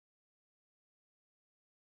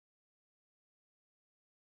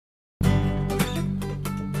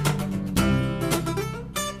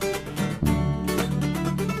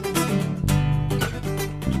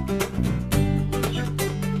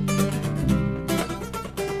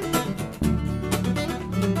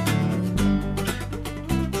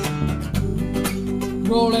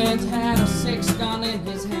Roland had a 6-gun in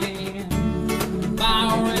his hand,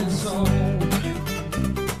 fire in his soul.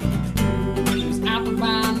 He was out to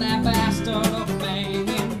find that bastard of a man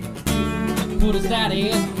and put his daddy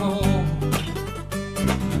in the hole.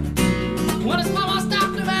 When his mama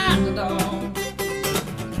stopped him at the door,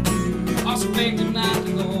 also begged him not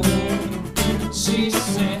to go. She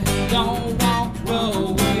said, don't walk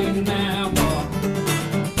away now, boy.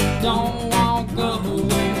 Don't walk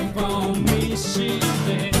away from me. She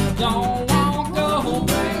said, don't walk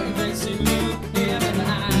away. Then she looked him in the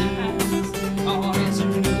eyes. Oh, yes, you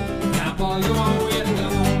knew. Now, boy, you're already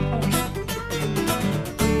gone.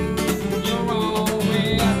 You're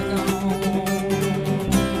already gone.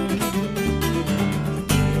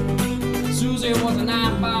 Suzy was an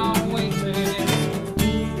eyeball waitress,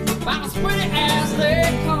 about as pretty as they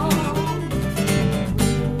come.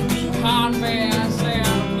 Hard man said,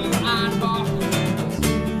 blue-eyed boys,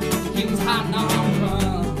 he was hiding on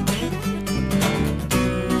run.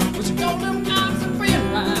 But she told them guys to be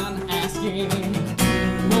around asking,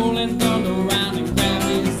 Roland turned around and grabbed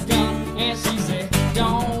his gun, and she said,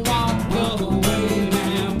 don't walk away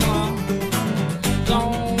now, boy.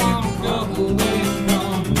 Don't walk away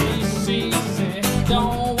from me. She said,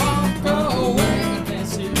 don't walk away. Then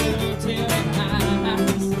she looked him in the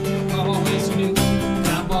eyes. Oh, yes, you knew.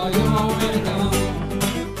 Now, boy, you're already gone.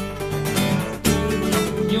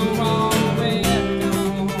 You're already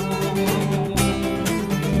gone.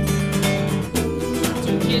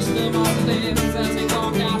 To kiss them on the lips as they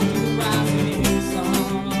walk out to the rising sun.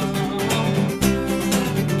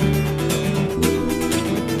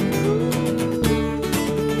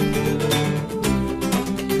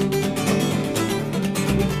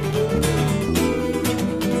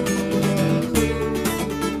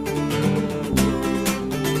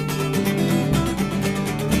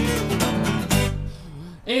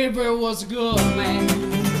 Avery was a good man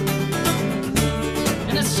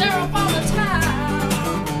and the sheriff of the town.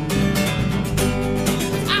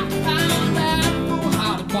 I found that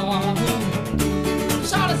foolhardy boy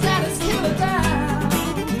shot his daddy's killer down.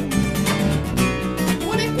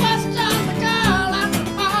 When he questioned the girl at the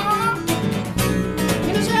bar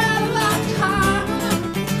in his Cadillac car,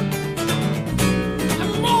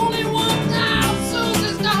 and Roland walked out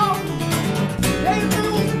Suzy's door. Avery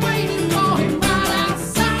was waiting for him right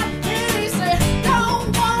outside. He said, don't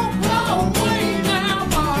walk away now,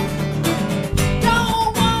 boy.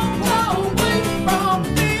 Don't walk away from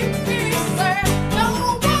me. He said,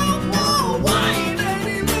 don't walk away. Then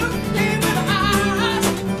he looked him in the eyes.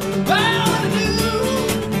 Well, what to do?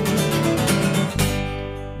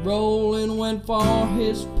 Roland went for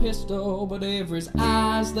his pistol, but Avery's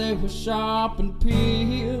eyes, they were sharp and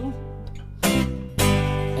peeled.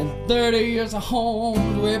 And 30 years of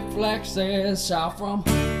home reflexes shot from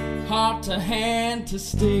heart to hand to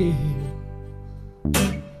steel.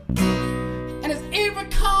 And as Avery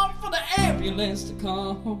called for the ambulance to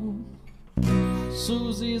come,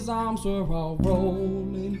 Suzy's arms were all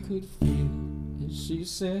Roland could feel. And she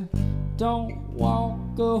said, don't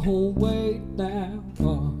walk away now,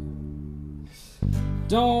 boy.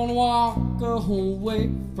 Don't walk away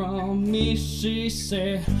from me. She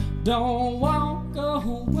said, don't walk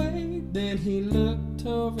away. Then he looked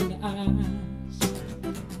her in the eyes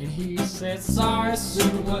and he said, sorry,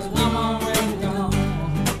 Sue, but I'm already gone.